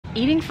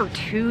Eating for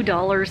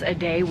 $2 a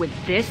day with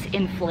this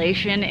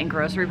inflation in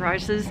grocery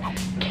prices,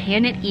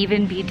 can it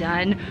even be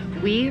done?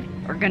 We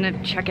are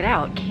gonna check it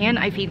out. Can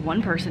I feed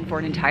one person for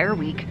an entire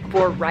week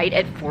for right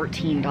at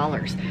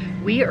 $14?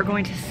 We are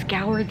going to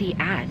scour the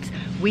ads.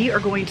 We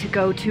are going to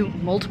go to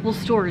multiple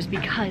stores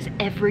because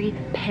every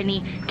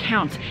penny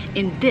counts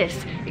in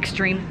this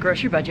extreme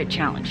grocery budget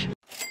challenge.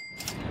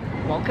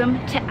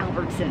 Welcome to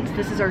Albertsons.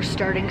 This is our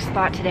starting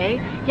spot today.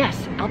 Yes,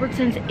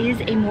 Albertsons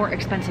is a more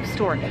expensive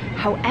store.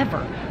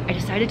 However, I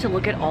decided to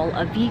look at all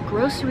of the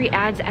grocery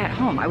ads at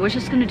home. I was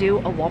just gonna do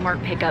a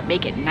Walmart pickup,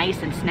 make it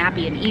nice and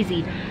snappy and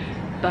easy,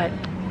 but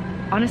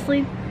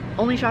honestly,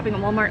 only shopping at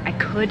Walmart, I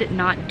could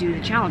not do the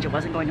challenge. It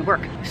wasn't going to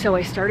work. So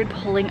I started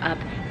pulling up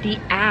the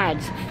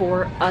ads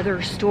for other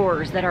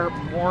stores that are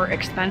more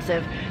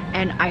expensive,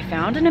 and I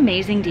found an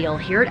amazing deal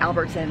here at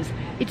Albertsons.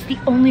 It's the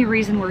only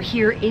reason we're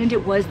here, and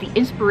it was the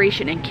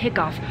inspiration and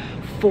kickoff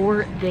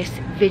for this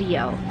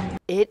video.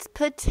 It's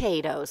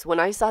potatoes. When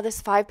I saw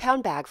this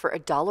 5-pound bag for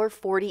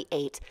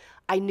 $1.48,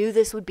 I knew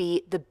this would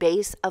be the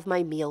base of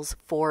my meals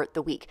for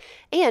the week.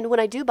 And when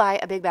I do buy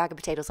a big bag of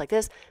potatoes like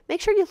this,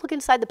 make sure you look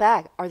inside the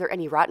bag. Are there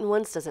any rotten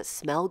ones? Does it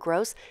smell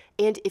gross?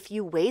 And if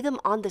you weigh them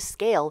on the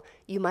scale,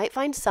 you might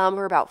find some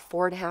are about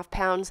 4.5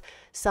 pounds.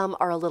 Some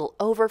are a little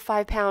over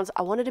 5 pounds.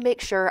 I wanted to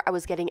make sure I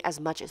was getting as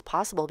much as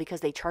possible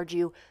because they charge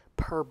you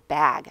per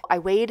bag. I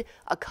weighed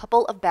a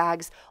couple of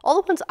bags.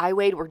 All the ones I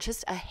weighed were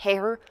just a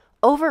hair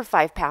over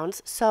 5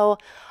 pounds. So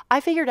I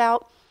figured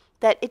out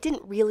that it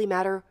didn't really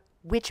matter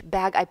which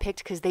bag I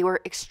picked because they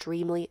were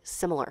extremely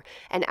similar.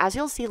 And as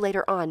you'll see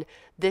later on,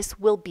 this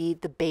will be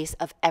the base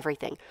of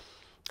everything.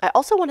 I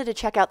also wanted to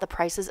check out the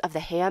prices of the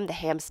ham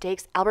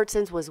steaks.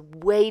 Albertsons was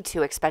way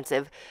too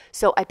expensive,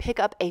 so I pick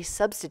up a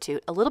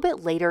substitute a little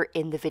bit later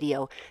in the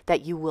video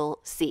that you will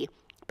see.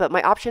 But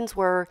my options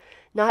were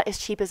not as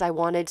cheap as I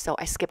wanted, so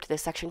I skipped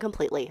this section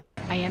completely.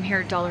 I am here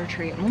at Dollar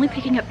Tree. I'm only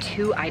picking up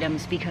 2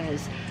 items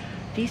because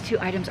these 2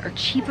 items are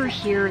cheaper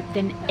here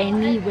than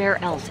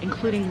anywhere else,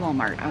 including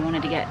Walmart. I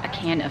wanted to get a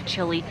can of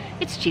chili.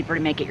 It's cheaper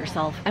to make it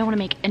yourself. I don't want to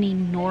make an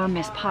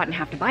enormous pot and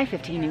have to buy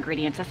 15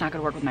 ingredients. That's not going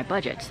to work with my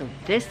budget. So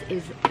this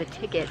is the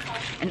ticket,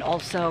 and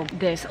also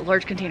this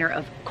large container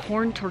of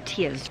corn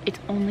tortillas. It's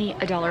only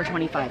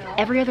 $1.25.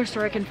 Every other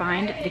store I can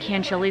find, the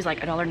canned chili is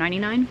like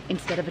 $1.99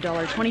 instead of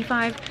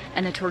 $1.25,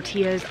 and the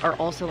tortillas are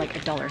also like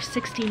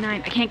 $1.69. I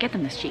can't get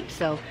them this cheap.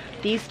 So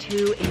these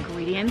 2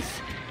 ingredients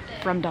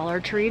from Dollar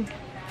Tree,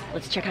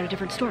 let's check out a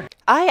different store.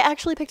 I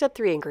actually picked up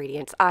 3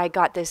 ingredients. I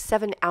got this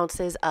 7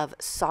 ounces of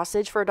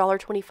sausage for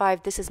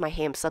 $1.25. This is my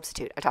ham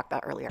substitute I talked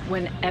about earlier.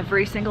 When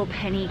every single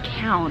penny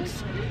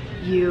counts,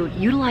 you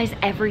utilize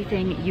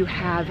everything you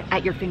have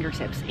at your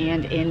fingertips.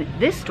 And in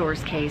this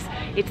store's case,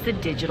 it's the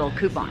digital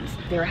coupons.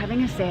 They're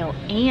having a sale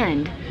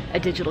and a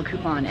digital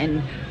coupon,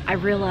 and I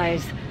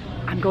realized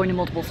I'm going to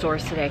multiple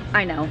stores today,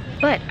 I know,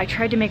 but I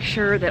tried to make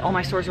sure that all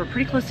my stores were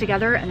pretty close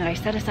together and that I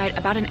set aside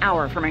about an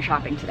hour for my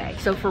shopping today.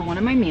 So for one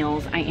of my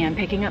meals, I am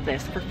picking up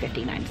this for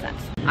 59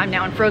 cents. I'm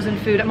now in frozen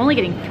food. I'm only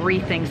getting 3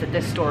 things at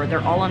this store.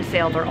 They're all on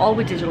sale. They're all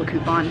with digital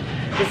coupon.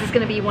 This is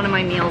gonna be one of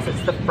my meals.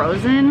 It's the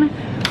frozen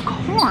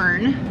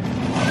corn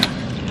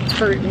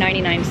for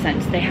 99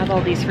 cents. They have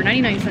all these for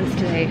 99 cents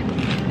today.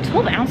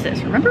 12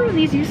 ounces. Remember when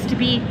these used to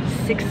be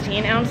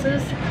 16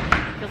 ounces?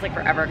 Feels like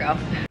forever ago.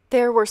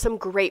 There were some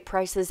great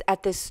prices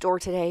at this store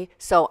today,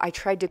 so I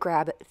tried to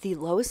grab the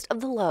lowest of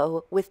the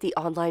low with the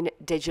online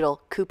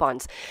digital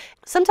coupons.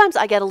 Sometimes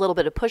I get a little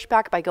bit of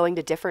pushback by going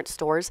to different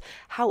stores.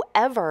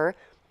 However,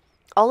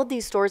 all of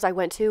these stores I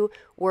went to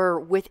were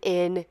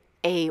within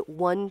a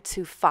 1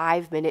 to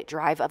 5 minute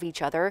drive of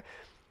each other,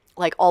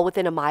 like all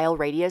within a mile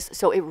radius,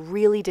 so it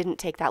really didn't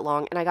take that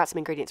long, and I got some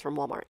ingredients from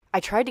Walmart.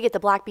 I tried to get the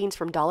black beans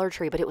from Dollar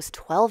Tree, but it was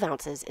 12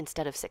 ounces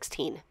instead of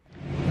 16.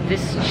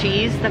 This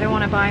cheese that I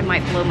want to buy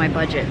might blow my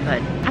budget, but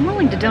I'm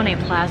willing to donate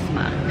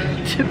plasma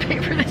to pay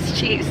for this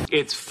cheese.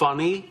 It's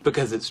funny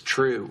because it's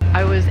true.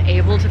 I was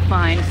able to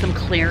find some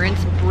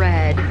clearance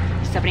bread,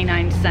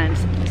 79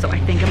 cents, so I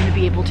think I'm going to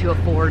be able to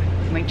afford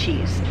my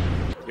cheese.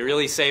 You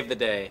really saved the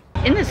day.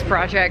 In this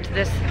project,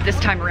 this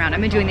time around,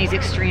 I've been doing these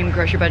extreme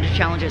grocery budget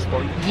challenges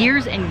for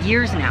years and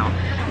years now.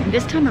 And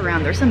this time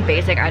around, there's some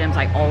basic items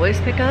I always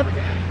pick up,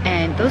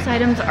 and those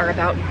items are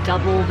about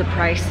double the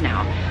price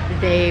now.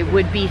 They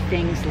would be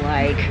things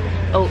like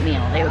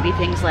oatmeal. They would be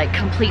things like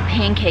complete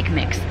pancake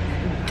mix,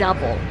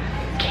 double.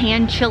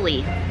 Canned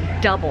chili,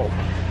 double.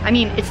 I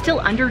mean, it's still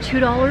under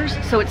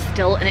 $2, so it's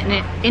still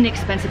an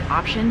inexpensive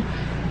option,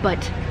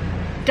 but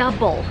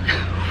double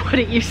what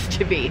it used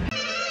to be.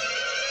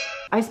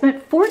 I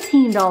spent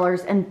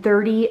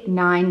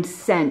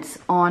 $14.39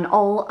 on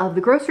all of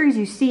the groceries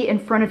you see in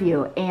front of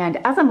you. And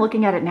as I'm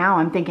looking at it now,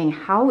 I'm thinking,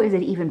 how is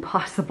it even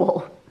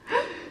possible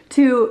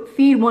to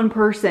feed one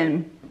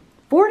person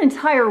for an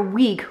entire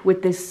week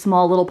with this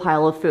small little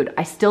pile of food?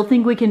 I still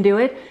think we can do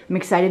it. I'm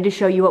excited to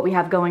show you what we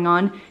have going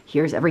on.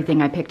 Here's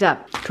everything I picked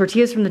up.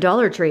 Tortillas from the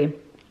Dollar Tree.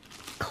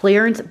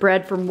 Clearance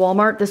bread from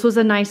Walmart. This was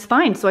a nice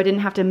find, so I didn't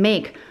have to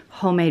make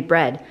homemade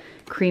bread.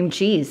 Cream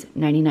cheese,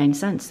 99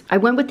 cents. I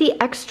went with the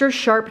extra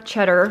sharp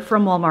cheddar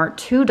from Walmart,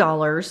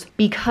 $2.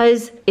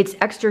 Because it's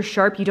extra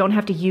sharp, you don't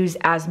have to use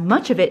as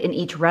much of it in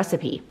each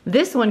recipe.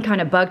 This one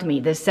kind of bugged me,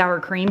 this sour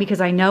cream,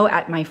 because I know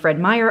at my Fred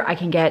Meyer, I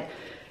can get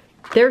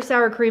their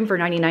sour cream for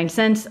 99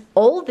 cents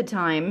all the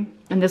time,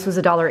 and this was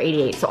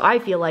 $1.88. So I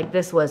feel like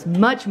this was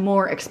much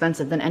more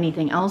expensive than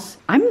anything else.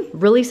 I'm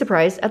really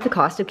surprised at the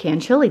cost of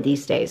canned chili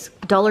these days.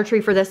 Dollar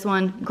Tree for this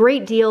one.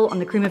 Great deal on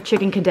the cream of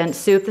chicken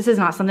condensed soup. This is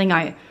not something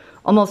I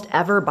almost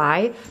ever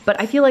buy, but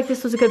I feel like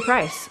this was a good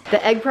price.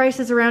 The egg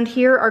prices around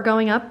here are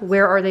going up.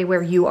 Where are they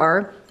where you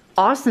are?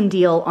 Awesome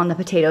deal on the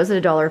potatoes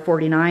at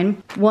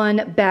 $1.49.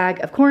 One bag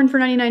of corn for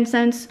 99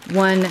 cents.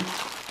 1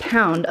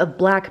 pound of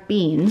black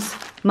beans.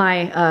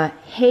 My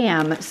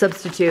ham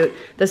substitute,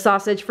 the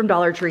sausage from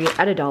Dollar Tree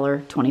at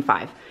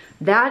 $1.25.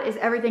 That is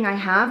everything I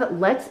have.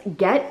 Let's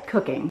get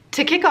cooking.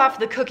 To kick off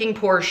the cooking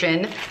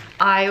portion,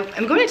 I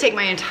am going to take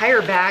my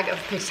entire bag of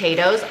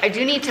potatoes. I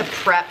do need to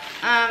prep,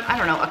 I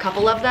don't know, a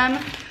couple of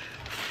them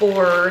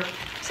for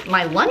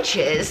my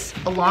lunches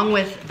along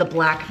with the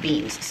black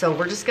beans. So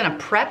we're just gonna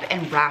prep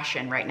and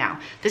ration right now.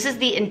 This is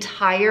the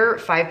entire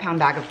 5-pound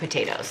bag of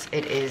potatoes.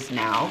 It is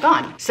now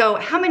gone. So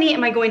how many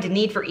am I going to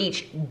need for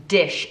each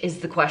dish is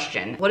the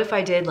question. What if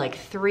I did like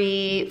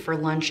 3 for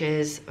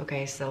lunches?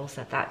 Okay, so we'll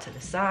set that to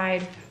the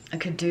side. I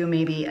could do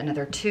maybe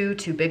another two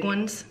big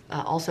ones,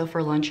 also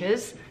for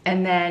lunches.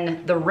 And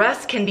then the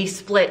rest can be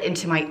split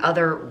into my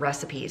other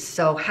recipes.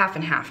 So half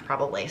and half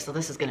probably. So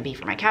this is gonna be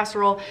for my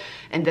casserole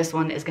and this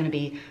one is gonna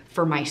be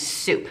for my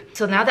soup.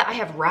 So now that I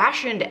have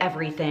rationed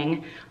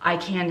everything, I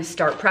can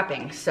start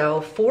prepping.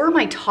 So for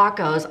my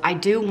tacos, I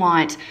do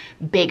want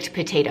baked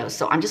potatoes.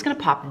 So I'm just gonna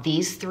pop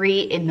these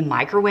 3 in the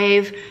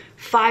microwave.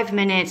 5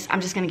 minutes,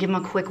 I'm just gonna give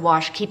them a quick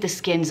wash, keep the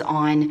skins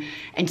on,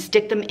 and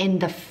stick them in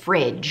the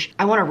fridge.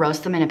 I wanna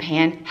roast them in a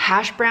pan,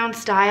 hash brown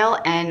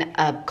style, and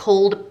a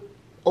cold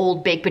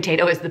old baked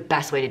potato is the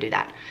best way to do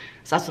that.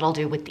 So that's what I'll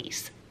do with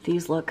these.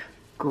 These look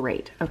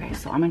great. Okay,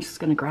 so I'm just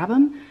gonna grab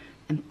them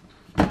and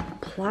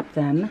plop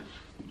them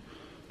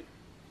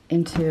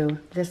into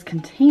this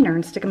container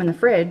and stick them in the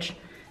fridge,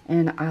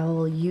 and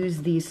I'll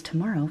use these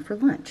tomorrow for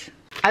lunch.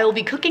 I will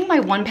be cooking my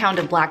 1 pound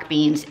of black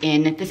beans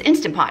in this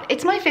Instant Pot.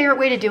 It's my favorite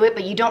way to do it,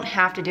 but you don't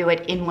have to do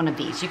it in one of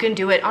these. You can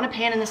do it on a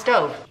pan in the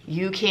stove.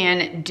 You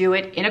can do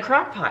it in a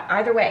crock pot,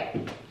 either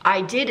way.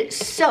 I did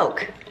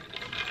soak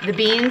the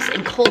beans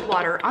in cold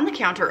water on the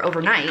counter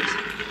overnight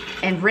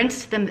and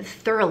rinse them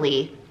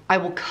thoroughly. I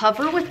will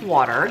cover with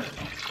water,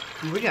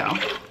 here we go,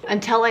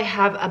 until I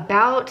have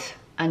about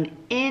an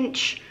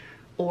inch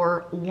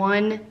or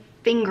 1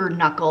 finger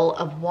knuckle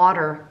of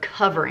water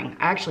covering.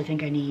 I actually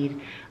think I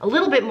need a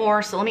little bit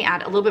more, so let me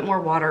add a little bit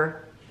more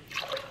water.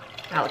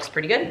 That looks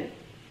pretty good.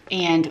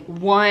 And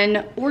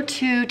 1 or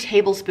 2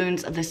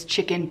 tablespoons of this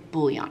chicken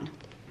bouillon.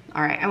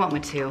 All right, I went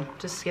with 2.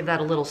 Just give that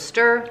a little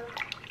stir.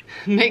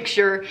 Make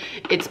sure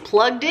it's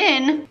plugged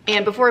in.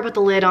 And before I put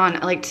the lid on,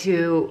 I like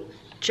to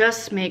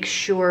just make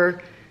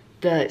sure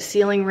the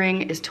sealing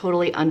ring is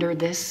totally under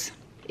this.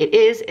 It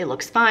is, it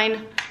looks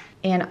fine.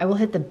 And I will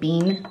hit the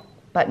bean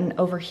button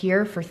over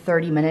here for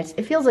 30 minutes.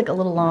 It feels like a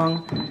little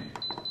long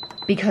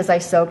because I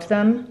soaked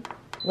them.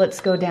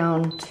 Let's go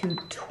down to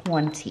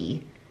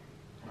 20.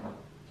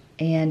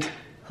 And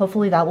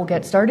hopefully that will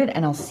get started,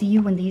 and I'll see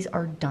you when these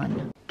are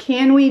done.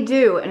 Can we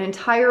do an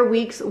entire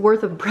week's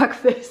worth of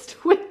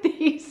breakfast with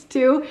these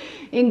 2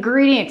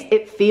 ingredients?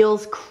 It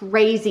feels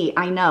crazy,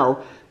 I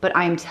know, but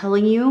I am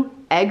telling you,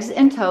 eggs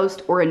and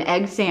toast or an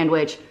egg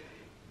sandwich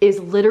is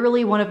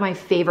literally one of my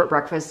favorite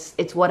breakfasts.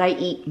 It's what I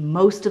eat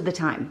most of the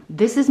time.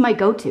 This is my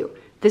go-to.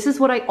 This is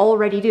what I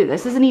already do.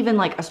 This isn't even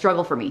like a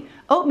struggle for me.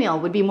 Oatmeal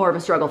would be more of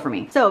a struggle for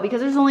me. So because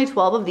there's only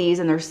 12 of these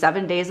and there's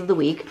 7 days of the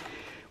week,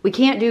 we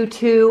can't do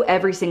 2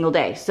 every single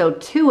day. So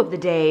 2 of the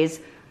days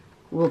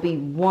will be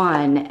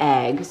 1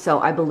 egg.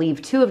 So I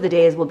believe 2 of the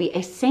days will be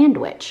a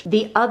sandwich.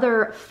 The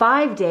other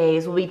 5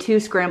 days will be 2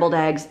 scrambled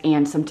eggs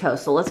and some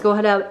toast. So let's go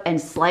ahead and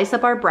slice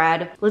up our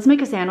bread. Let's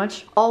make a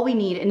sandwich. All we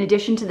need in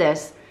addition to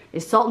this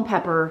is salt and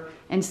pepper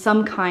and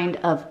some kind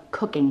of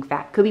cooking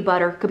fat. Could be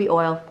butter, could be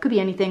oil, could be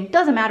anything,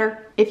 doesn't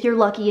matter. If you're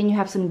lucky and you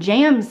have some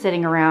jam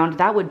sitting around,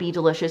 that would be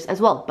delicious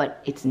as well,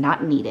 but it's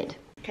not needed.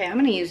 Okay, I'm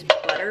gonna use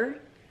butter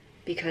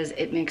because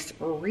it makes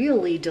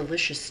really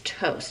delicious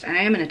toast. And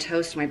I am gonna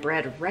toast my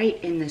bread right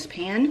in this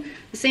pan.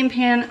 The same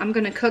pan I'm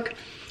gonna cook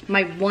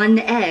my 1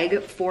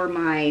 egg for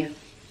my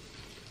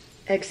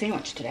egg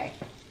sandwich today.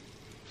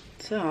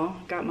 So,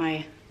 got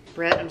my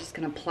bread, I'm just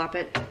gonna plop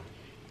it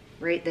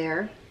right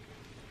there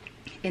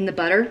in the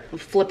butter. We'll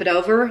flip it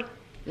over.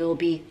 It'll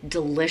be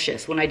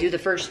delicious. When I do the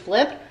first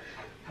flip,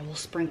 I will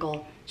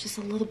sprinkle just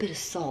a little bit of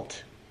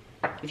salt.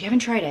 If you haven't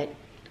tried it,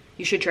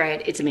 you should try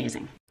it. It's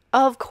amazing.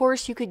 Of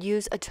course, you could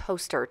use a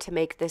toaster to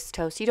make this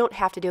toast. You don't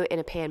have to do it in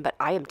a pan, but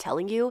I am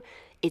telling you,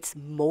 it's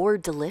more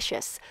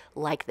delicious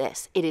like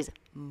this. It is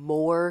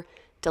more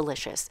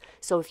delicious.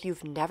 So if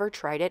you've never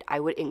tried it, I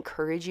would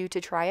encourage you to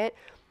try it.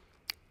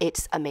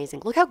 It's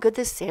amazing. Look how good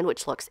this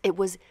sandwich looks. It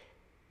was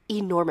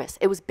enormous.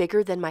 It was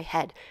bigger than my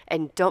head.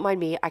 And don't mind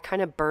me, I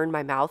kind of burned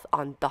my mouth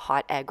on the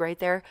hot egg right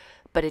there,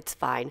 but it's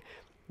fine.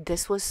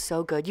 This was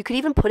so good. You could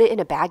even put it in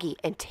a baggie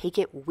and take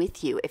it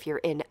with you if you're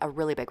in a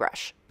really big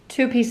rush.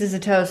 2 pieces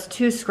of toast,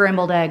 2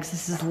 scrambled eggs.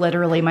 This is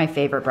literally my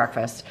favorite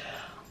breakfast.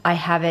 I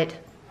have it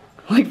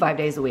like 5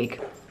 days a week.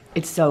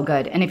 It's so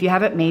good. And if you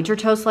haven't made your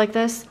toast like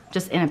this,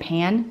 just in a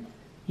pan,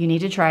 you need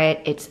to try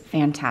it. It's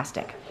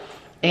fantastic.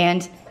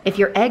 And if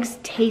your eggs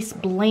taste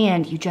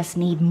bland, you just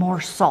need more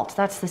salt.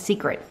 That's the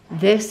secret.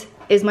 This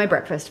is my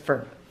breakfast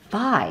for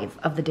 5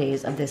 of the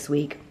days of this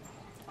week.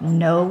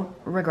 No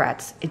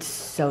regrets. It's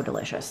so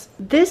delicious.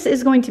 This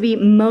is going to be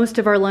most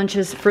of our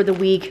lunches for the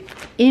week,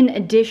 in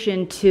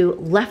addition to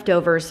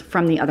leftovers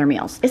from the other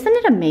meals. Isn't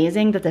it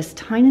amazing that this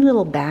tiny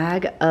little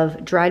bag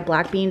of dried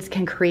black beans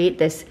can create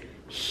this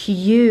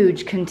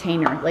huge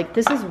container? Like,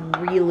 this is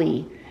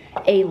really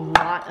a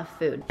lot of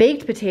food.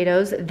 Baked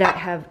potatoes that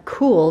have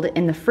cooled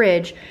in the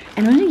fridge,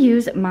 and I'm gonna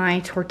use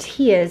my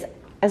tortillas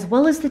as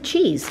well as the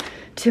cheese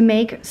to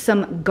make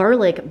some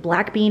garlic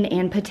black bean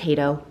and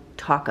potato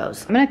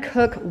tacos. I'm gonna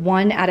cook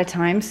one at a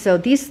time. So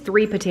these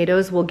 3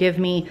 potatoes will give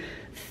me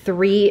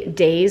 3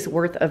 days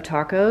worth of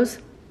tacos,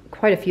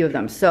 quite a few of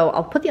them. So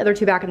I'll put the other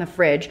 2 back in the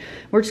fridge.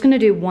 We're just gonna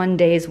do 1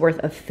 day's worth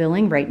of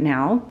filling right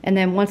now. And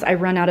then once I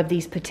run out of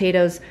these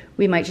potatoes,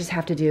 we might just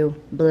have to do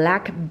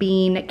black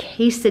bean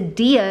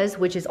quesadillas,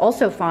 which is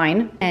also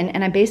fine.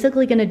 And I'm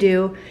basically gonna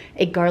do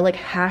a garlic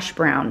hash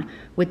brown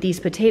with these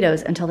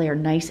potatoes until they are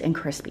nice and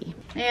crispy.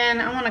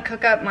 And I wanna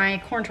cook up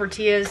my corn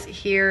tortillas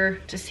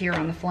here, just here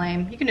on the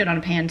flame. You can do it on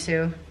a pan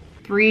too.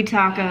 3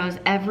 tacos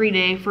every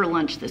day for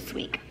lunch this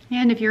week.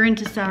 And if you're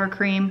into sour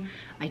cream,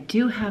 I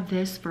do have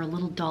this for a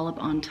little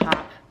dollop on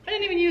top. I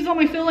didn't even use all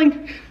my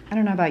filling. I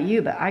don't know about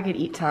you, but I could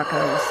eat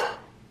tacos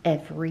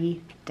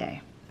every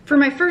day. For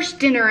my first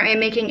dinner, I'm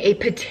making a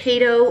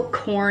potato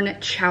corn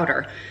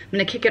chowder. I'm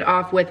gonna kick it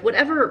off with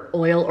whatever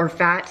oil or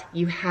fat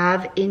you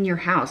have in your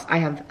house. I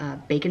have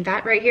bacon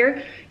fat right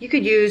here. You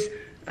could use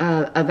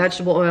a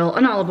vegetable oil,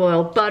 an olive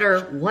oil,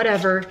 butter,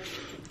 whatever.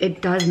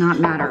 It does not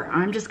matter.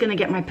 I'm just gonna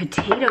get my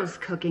potatoes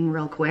cooking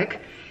real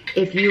quick.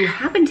 If you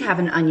happen to have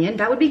an onion,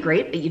 that would be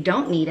great, but you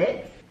don't need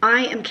it.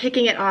 I am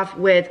kicking it off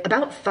with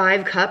about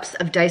 5 cups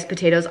of diced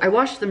potatoes. I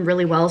washed them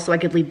really well so I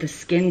could leave the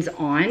skins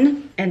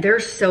on, and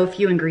there's so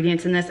few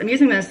ingredients in this. I'm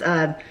using this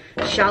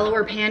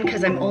shallower pan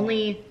because I'm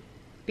only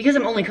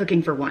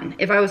cooking for 1.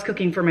 If I was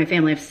cooking for my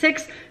family of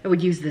 6, I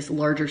would use this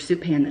larger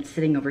soup pan that's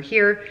sitting over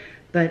here,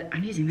 but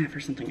I'm using that for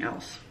something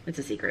else. It's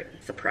a secret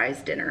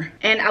surprise dinner.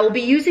 And I will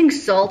be using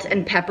salt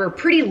and pepper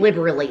pretty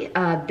liberally.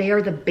 They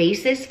are the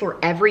basis for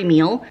every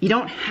meal. You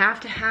don't have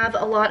to have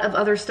a lot of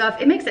other stuff.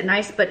 It makes it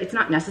nice, but it's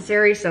not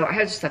necessary. So I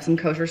just have some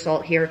kosher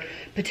salt here.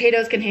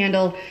 Potatoes can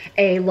handle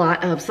a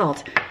lot of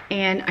salt.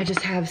 And I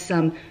just have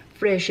some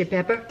fresh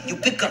pepper. You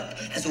pick up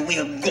as a way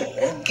of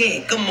go,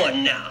 okay? Come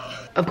on now.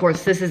 Of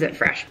course, this isn't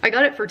fresh. I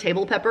got it for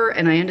table pepper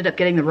and I ended up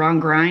getting the wrong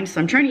grind,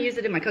 so I'm trying to use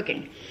it in my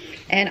cooking.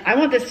 And I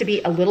want this to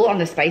be a little on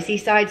the spicy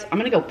side, so I'm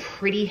gonna go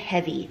pretty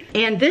heavy.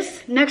 And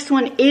this next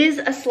one is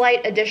a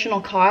slight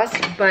additional cost,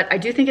 but I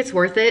do think it's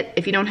worth it.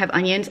 If you don't have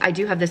onions, I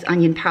do have this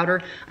onion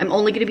powder. I'm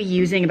only gonna be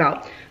using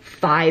about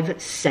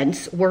 5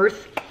 cents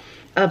worth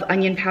of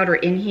onion powder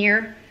in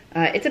here.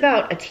 It's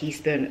about a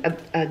teaspoon,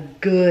 a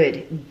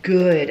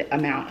good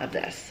amount of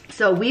this.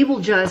 So we will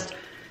just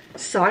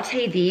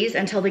saute these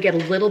until they get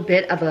a little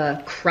bit of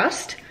a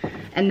crust,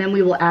 and then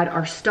we will add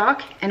our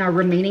stock and our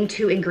remaining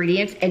 2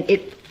 ingredients, and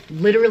it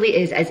literally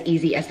is as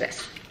easy as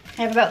this.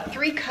 I have about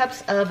 3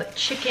 cups of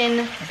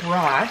chicken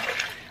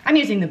broth. I'm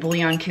using the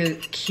bouillon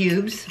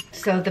cubes,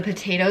 so the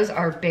potatoes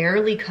are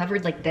barely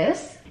covered like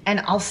this, and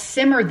I'll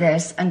simmer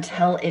this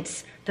until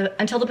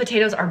the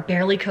potatoes are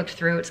barely cooked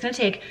through. It's gonna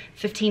take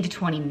 15 to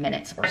 20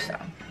 minutes or so.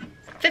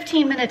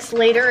 15 minutes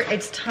later,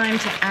 it's time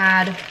to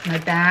add my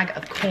bag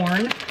of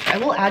corn. I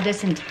will add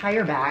this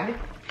entire bag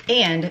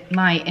and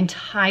my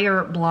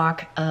entire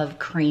block of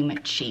cream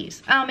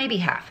cheese. Oh, maybe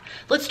half.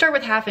 Let's start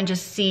with half and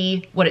just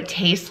see what it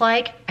tastes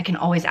like. I can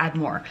always add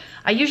more.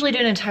 I usually do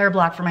an entire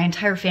block for my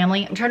entire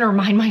family. I'm trying to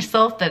remind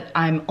myself that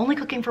I'm only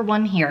cooking for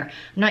 1 here.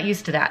 I'm not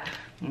used to that.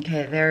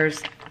 Okay,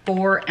 there's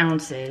 4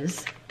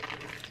 ounces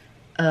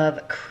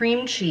of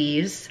cream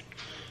cheese.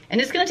 And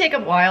it's gonna take a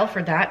while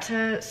for that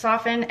to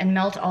soften and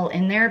melt all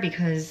in there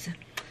because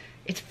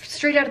it's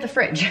straight out of the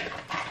fridge.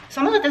 So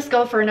I'm gonna let this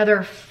go for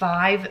another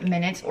 5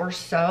 minutes or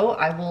so.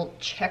 I will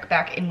check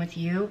back in with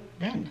you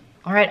then.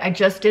 All right, I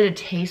just did a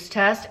taste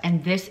test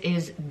and this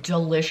is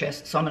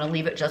delicious. So I'm gonna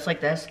leave it just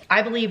like this.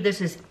 I believe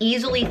this is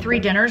easily 3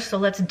 dinners, so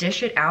let's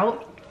dish it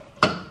out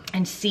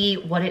and see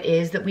what it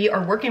is that we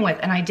are working with.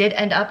 And I did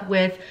end up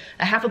with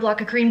a half a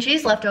block of cream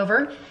cheese left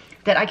over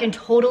that I can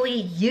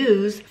totally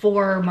use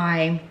for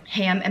my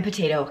ham and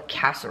potato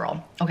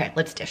casserole. Okay,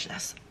 let's dish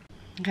this.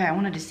 Okay, I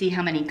wanted to see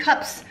how many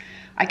cups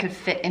I could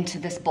fit into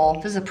this bowl.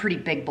 This is a pretty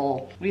big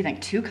bowl. What do you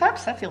think, 2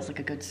 cups? That feels like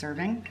a good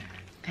serving.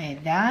 Okay,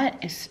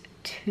 that is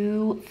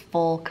 2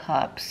 full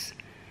cups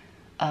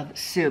of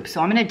soup.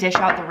 So I'm gonna dish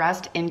out the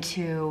rest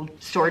into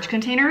storage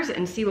containers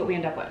and see what we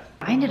end up with.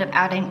 I ended up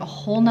adding a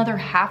whole nother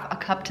half a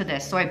cup to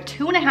this. So I have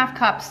 2.5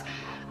 cups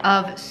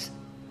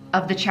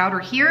of the chowder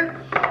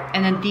here,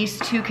 and then these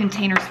 2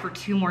 containers for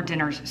 2 more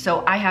dinners.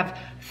 So I have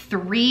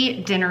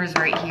 3 dinners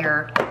right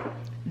here.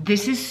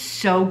 This is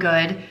so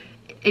good.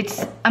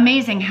 It's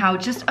amazing how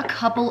just a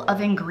couple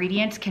of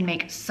ingredients can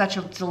make such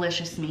a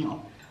delicious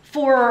meal.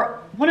 For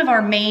one of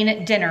our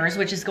main dinners,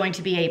 which is going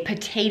to be a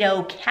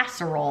potato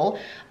casserole,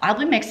 I'll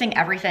be mixing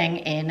everything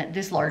in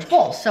this large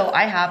bowl. So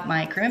I have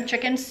my cream of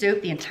chicken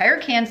soup, the entire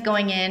can's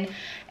going in,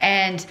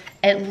 and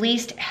at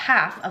least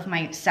half of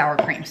my sour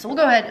cream. So we'll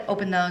go ahead,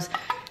 open those,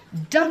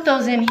 dump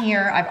those in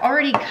here. I've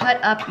already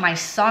cut up my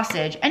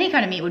sausage. Any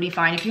kind of meat would be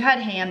fine. If you had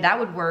ham, that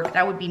would work.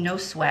 That would be no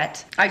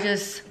sweat. I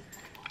just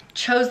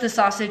chose the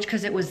sausage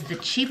because it was the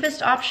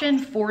cheapest option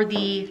for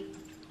the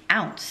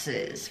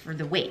ounces, for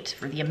the weight,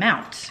 for the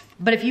amount.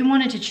 But if you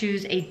wanted to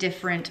choose a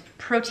different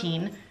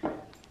protein,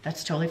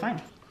 that's totally fine.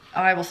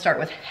 I will start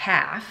with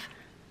half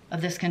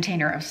of this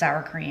container of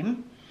sour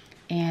cream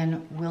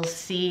and we'll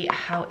see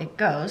how it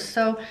goes.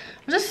 So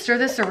we'll just stir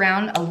this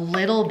around a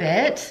little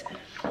bit.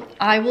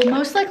 I will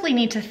most likely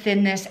need to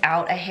thin this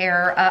out a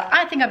hair.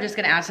 I think I'm just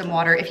gonna add some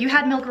water. If you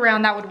had milk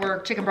around, that would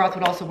work. Chicken broth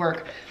would also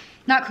work.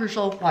 Not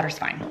crucial, water's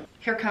fine.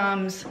 Here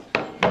comes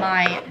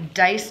my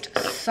diced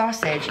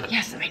sausage.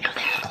 Yes, I know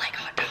they look like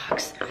hot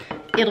dogs.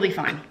 It'll be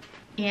fine.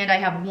 And I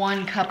have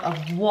 1 cup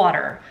of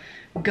water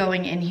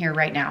going in here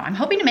right now. I'm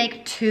hoping to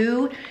make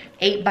 2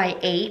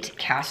 8x8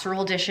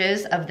 casserole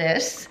dishes of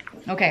this.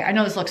 Okay, I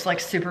know this looks like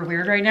super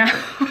weird right now,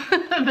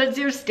 but it's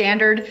your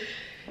standard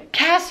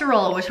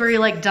casserole, which where you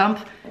like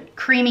dump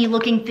creamy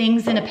looking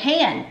things in a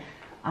pan.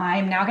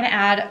 I'm now gonna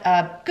add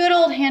a good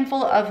old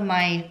handful of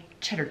my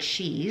cheddar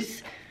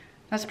cheese.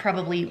 That's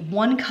probably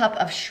 1 cup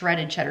of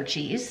shredded cheddar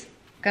cheese.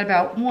 Got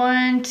about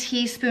 1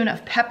 teaspoon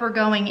of pepper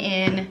going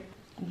in,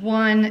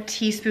 1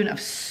 teaspoon of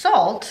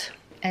salt,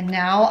 and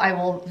now I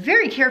will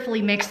very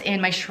carefully mix in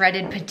my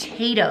shredded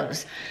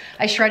potatoes.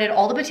 I shredded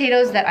all the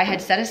potatoes that I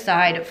had set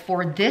aside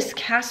for this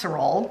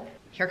casserole.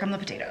 Here come the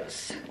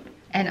potatoes.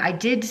 And I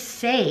did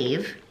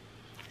save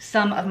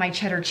some of my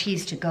cheddar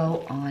cheese to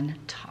go on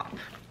top.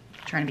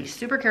 Trying to be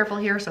super careful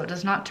here so it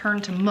does not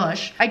turn to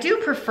mush. I do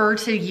prefer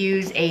to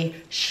use a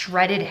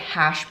shredded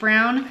hash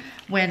brown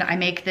when I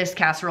make this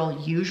casserole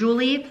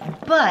usually,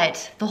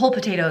 but the whole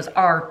potatoes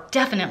are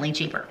definitely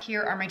cheaper.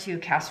 Here are my 2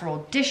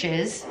 casserole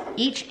dishes,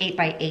 each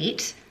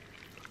 8x8.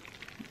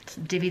 Let's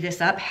divvy this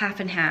up half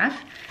and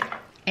half.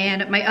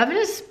 And my oven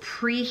is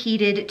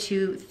preheated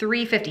to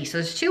 350, so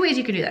there's 2 ways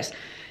you can do this.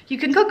 You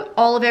can cook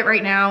all of it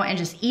right now and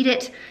just eat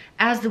it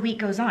as the week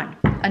goes on.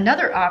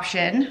 Another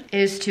option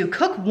is to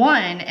cook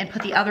one and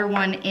put the other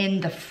one in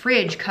the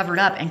fridge covered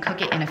up and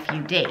cook it in a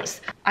few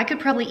days. I could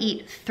probably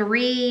eat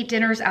 3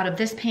 dinners out of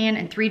this pan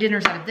and 3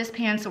 dinners out of this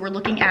pan, so we're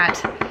looking at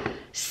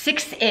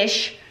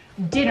 6-ish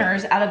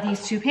dinners out of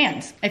these 2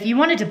 pans. If you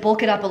wanted to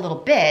bulk it up a little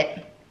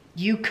bit,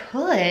 you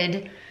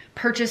could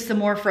purchase some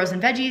more frozen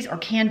veggies or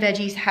canned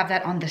veggies, have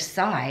that on the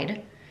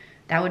side.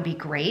 That would be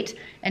great.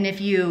 And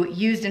if you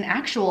used an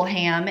actual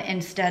ham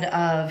instead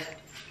of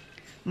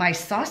my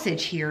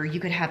sausage here, you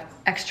could have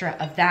extra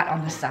of that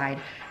on the side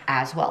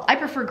as well. I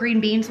prefer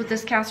green beans with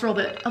this casserole,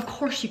 but of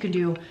course you can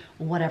do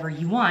whatever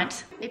you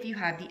want if you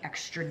have the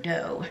extra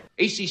dough.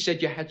 AC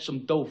said you had some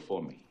dough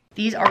for me.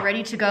 These are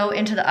ready to go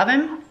into the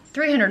oven,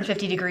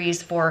 350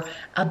 degrees for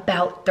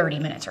about 30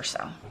 minutes or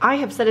so. I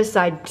have set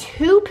aside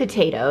 2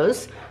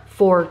 potatoes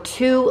for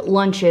 2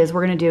 lunches.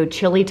 We're gonna do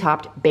chili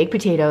topped baked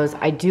potatoes.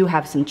 I do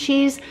have some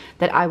cheese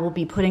that I will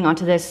be putting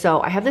onto this.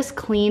 So I have this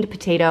cleaned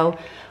potato.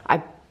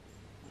 I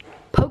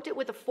poked it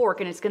with a fork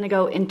and it's gonna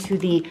go into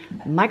the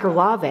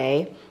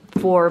microwave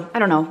for, I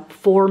don't know,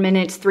 4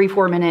 minutes,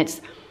 3-4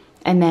 minutes.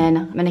 And then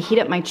I'm gonna heat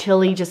up my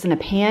chili just in a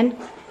pan,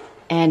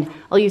 and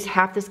I'll use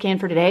half this can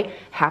for today,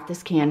 half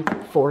this can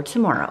for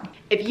tomorrow.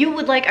 If you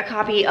would like a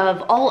copy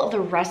of all of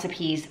the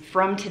recipes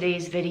from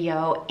today's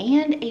video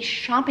and a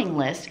shopping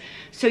list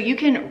so you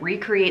can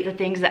recreate the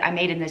things that I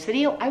made in this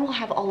video, I will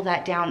have all of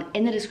that down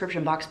in the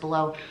description box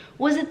below.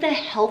 Was it the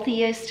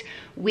healthiest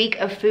week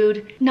of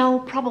food? No,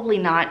 probably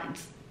not. It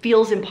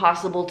feels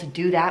impossible to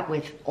do that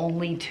with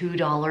only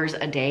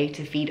 $2 a day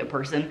to feed a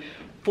person.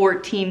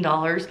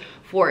 $14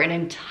 for an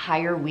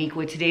entire week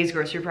with today's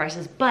grocery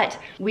prices, but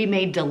we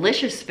made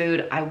delicious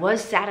food. I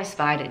was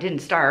satisfied, I didn't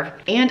starve,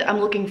 and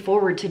I'm looking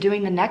forward to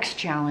doing the next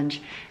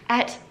challenge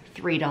at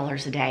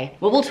 $3 a day.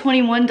 What will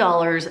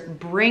 $21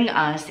 bring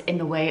us in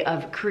the way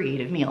of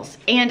creative meals?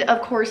 And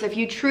of course, if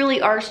you truly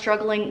are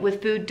struggling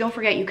with food, don't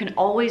forget you can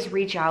always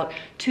reach out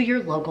to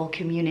your local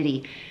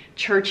community.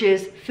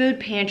 Churches, food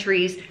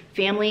pantries,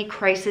 family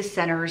crisis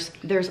centers.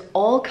 There's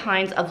all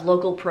kinds of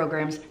local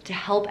programs to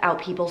help out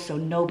people so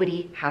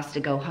nobody has to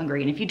go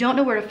hungry. And if you don't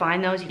know where to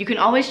find those, you can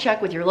always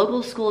check with your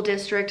local school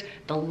district,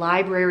 the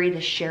library,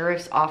 the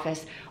sheriff's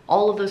office.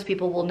 All of those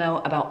people will know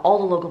about all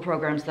the local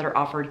programs that are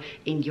offered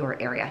in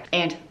your area.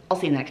 And I'll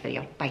see you in the next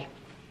video. Bye.